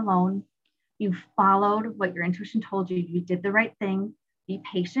you're not alone. You followed what your intuition told you. You did the right thing. Be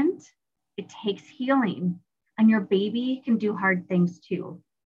patient. It takes healing, and your baby can do hard things too.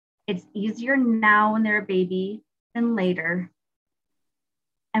 It's easier now when they're a baby than later.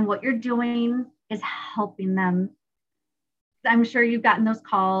 And what you're doing is helping them I'm sure you've gotten those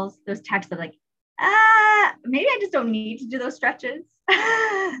calls, those texts that like, maybe I just don't need to do those stretches.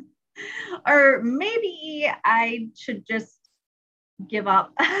 Or maybe I should just give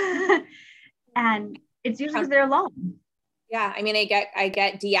up. And it's usually because they're alone. Yeah. I mean, I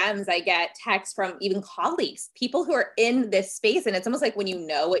get DMs, I get texts from even colleagues, people who are in this space. And it's almost like when you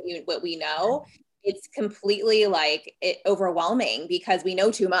know what we know, it's completely like overwhelming because we know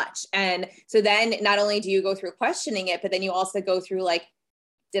too much. And so then not only do you go through questioning it, but then you also go through like,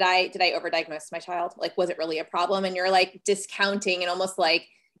 did I overdiagnose my child? Like, was it really a problem? And you're like discounting and almost like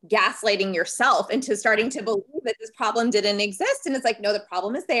gaslighting yourself into starting to believe that this problem didn't exist. And it's like, no, the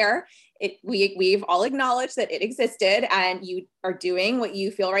problem is there. We've all acknowledged that it existed, and you are doing what you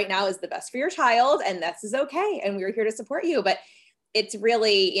feel right now is the best for your child. And this is okay. And we're here to support you. But it's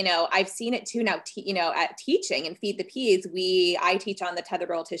really, I've seen it too now, at teaching and Feed the Peds, I teach on the tethered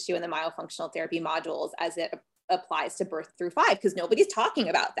oral tissue and the myofunctional therapy modules as it applies to birth through 5, because nobody's talking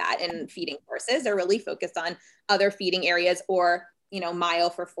about that in feeding courses. They're really focused on other feeding areas or, myo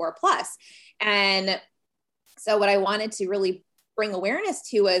for 4+. And so what I wanted to really bring awareness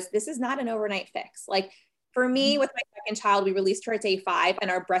to was this is not an overnight fix. Like for me, with my second child, we released her at day 5 and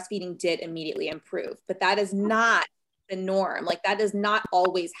our breastfeeding did immediately improve, but that is not the norm. Like that does not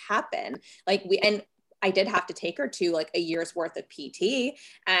always happen. And I did have to take her to like a year's worth of PT,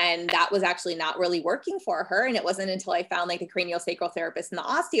 and that was actually not really working for her. And it wasn't until I found like the craniosacral therapist and the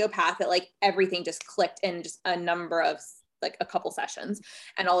osteopath that like everything just clicked in just a number of like a couple sessions.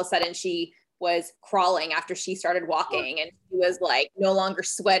 And all of a sudden she was crawling after she started walking, and she was like no longer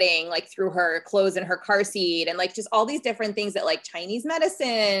sweating like through her clothes in her car seat, and like just all these different things that like Chinese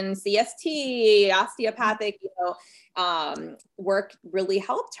medicine, CST, osteopathic, work really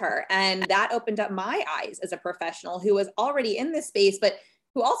helped her. And that opened up my eyes as a professional who was already in this space, but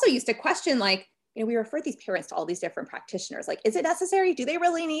who also used to question like, we refer these parents to all these different practitioners. Like, is it necessary? Do they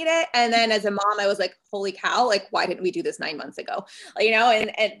really need it? And then as a mom, I was like, holy cow, like, why didn't we do this 9 months ago?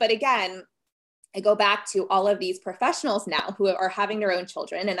 But again, I go back to all of these professionals now who are having their own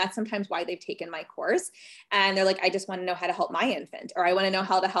children. And that's sometimes why they've taken my course. And they're like, I just want to know how to help my infant, or I want to know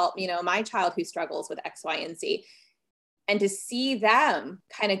how to help, my child who struggles with X, Y, and Z. And to see them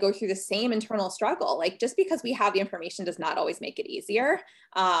kind of go through the same internal struggle, like just because we have the information does not always make it easier.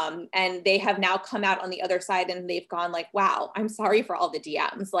 And they have now come out on the other side and they've gone like, wow, I'm sorry for all the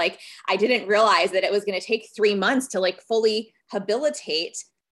DMs. Like, I didn't realize that it was going to take 3 months to like fully habilitate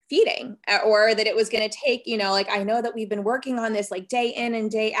feeding, or that it was going to take, like, I know that we've been working on this like day in and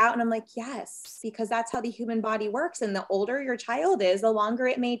day out. And I'm like, yes, because that's how the human body works. And the older your child is, the longer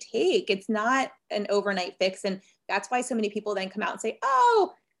it may take. It's not an overnight fix. And that's why so many people then come out and say,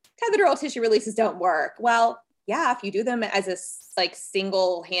 oh, tethered oral tissue releases don't work. Well, yeah, if you do them as a like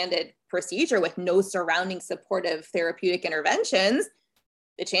single-handed procedure with no surrounding supportive therapeutic interventions,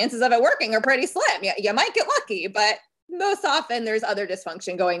 the chances of it working are pretty slim. Yeah, you might get lucky, but most often there's other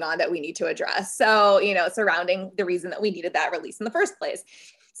dysfunction going on that we need to address. So, surrounding the reason that we needed that release in the first place.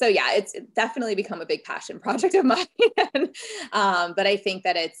 So yeah, it's definitely become a big passion project of mine. But I think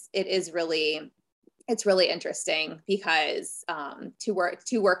that it's really interesting because to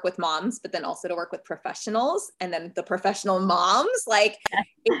work with moms, but then also to work with professionals, and then the professional moms, like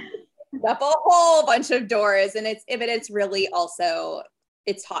it opens up a whole bunch of doors. And it's really also,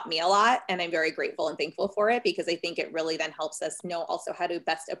 it's taught me a lot, and I'm very grateful and thankful for it, because I think it really then helps us know also how to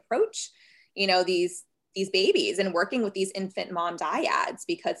best approach, these babies, and working with these infant mom dyads,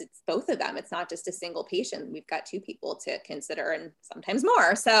 because it's both of them. It's not just a single patient. We've got 2 people to consider, and sometimes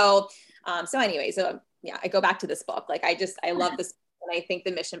more. So yeah, I go back to this book. Like, I love this, and I think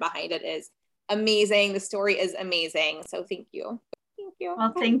the mission behind it is amazing. The story is amazing. So thank you. Thank you.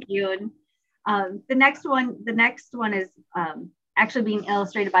 Well, thank you. And the next one is actually being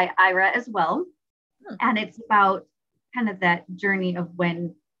illustrated by Ira as well. And it's about kind of that journey of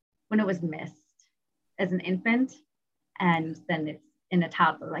when it was missed as an infant, and then it's in a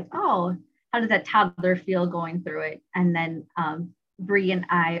toddler, like, oh, how does that toddler feel going through it? And then Bree and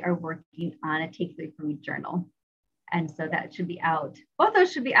I are working on a takeaway from me journal. And so that should be out. Both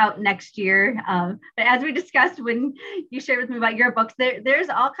those should be out next year. But as we discussed when you shared with me about your books, there's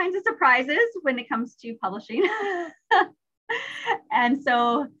all kinds of surprises when it comes to publishing. And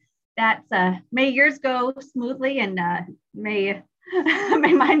so that's may yours go smoothly, and may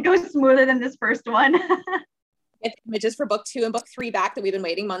mine go smoother than this first one. Get images for book 2 and book 3 back that we've been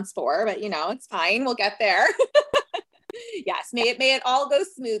waiting months for, but it's fine. We'll get there. Yes, may it all go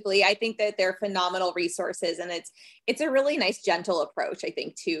smoothly. I think that they're phenomenal resources, and it's a really nice, gentle approach, I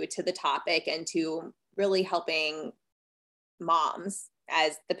think, to the topic, and to really helping moms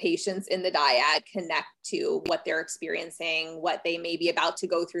as the patients in the dyad connect to what they're experiencing, what they may be about to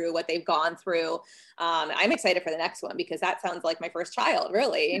go through, what they've gone through. I'm excited for the next one because that sounds like my first child,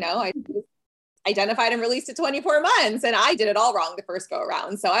 really. I identified and released at 24 months and I did it all wrong the first go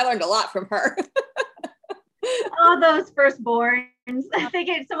around. So I learned a lot from her. All those firstborns, they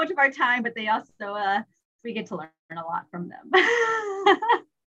get so much of our time, but they also, we get to learn a lot from them.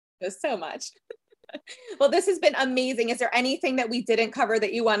 Just so much. Well, this has been amazing. Is there anything that we didn't cover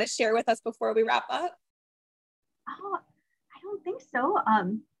that you want to share with us before we wrap up? Oh, I don't think so.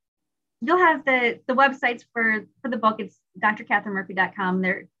 You'll have the websites for the book. It's drkatherinemurphy.com.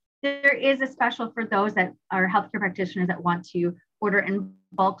 There is a special for those that are healthcare practitioners that want to order in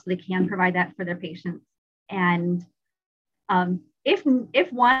bulk so they can provide that for their patients. And if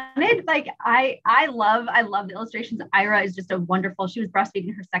wanted, like I love the illustrations. Ira is just she was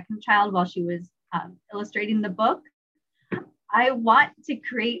breastfeeding her second child while she was illustrating the book. I want to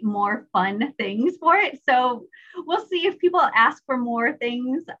create more fun things for it. So we'll see if people ask for more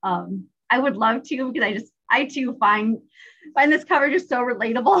things. I would love to, because I too find this cover just so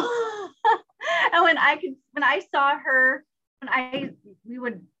relatable. And when I saw her, we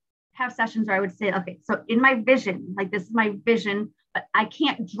would have sessions where I would say, okay, so in my vision, like this is my vision, but I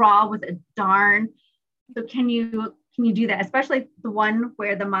can't draw with a darn. So can you do that? Especially the one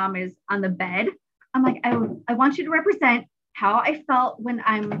where the mom is on the bed. I'm like, I want you to represent how I felt when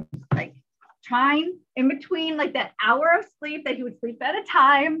I'm like trying in between like that hour of sleep that he would sleep at a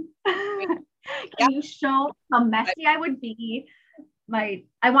time. Can you show how messy I would be? I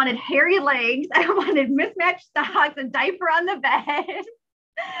wanted hairy legs. I wanted mismatched socks and diaper on the bed.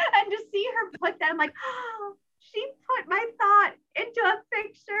 And to see her put that, I'm like, oh, she put my thought into a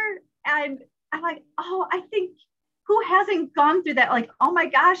picture. And I'm like, oh, I think who hasn't gone through that? Like, oh my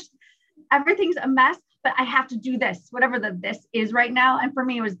gosh, everything's a mess, but I have to do this, whatever this is right now. And for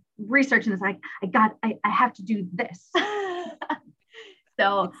me, it was researching this. Like, I have to do this.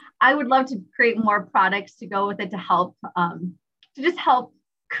 So I would love to create more products to go with it to help, to just help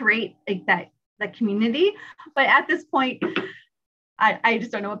create like that community. But at this point, I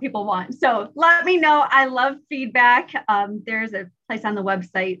just don't know what people want. So let me know. I love feedback. There's a place on the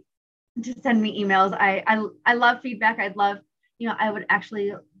website to send me emails. I love feedback. I would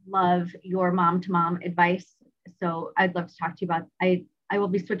actually love your mom-to-mom advice. So I'd love to talk to you about, I will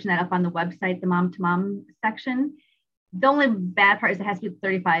be switching that up on the website, the mom-to-mom section. The only bad part is it has to be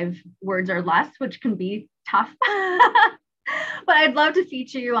 35 words or less, which can be tough. But I'd love to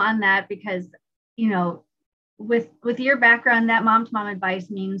feature you on that because, with your background, that mom-to-mom advice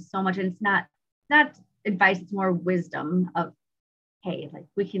means so much. And it's not advice, it's more wisdom of, hey, like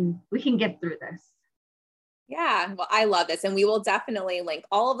we can get through this. Yeah, well, I love this. And we will definitely link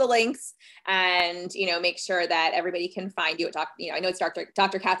all of the links and, make sure that everybody can find you at I know it's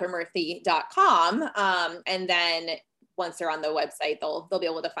drkatherinemurphy.com. And then once they're on the website, they'll be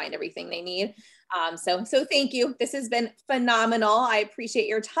able to find everything they need. So thank you. This has been phenomenal. I appreciate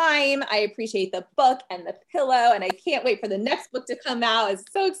your time. I appreciate the book and the pillow, and I can't wait for the next book to come out. It's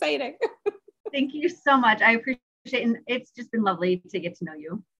so exciting. Thank you so much. I appreciate it. And it's just been lovely to get to know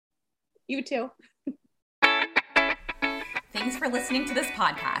you. You too. Thanks for listening to this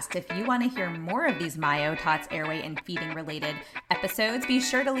podcast. If you want to hear more of these Myo, Tots, Airway, and feeding related episodes, be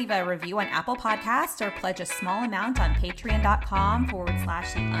sure to leave a review on Apple Podcasts or pledge a small amount on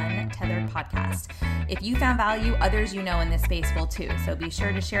patreon.com/the Untethered Podcast. If you found value, others in this space will too. So be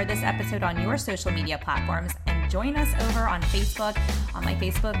sure to share this episode on your social media platforms and join us over on Facebook, on my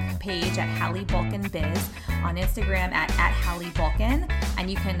Facebook page at Hallie Bulkin Biz, on Instagram at Hallie Bulkin, and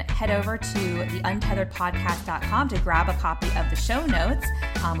you can head over to theuntetheredpodcast.com to grab a copy of the show notes,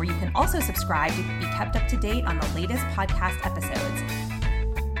 where you can also subscribe to be kept up to date on the latest podcast episodes.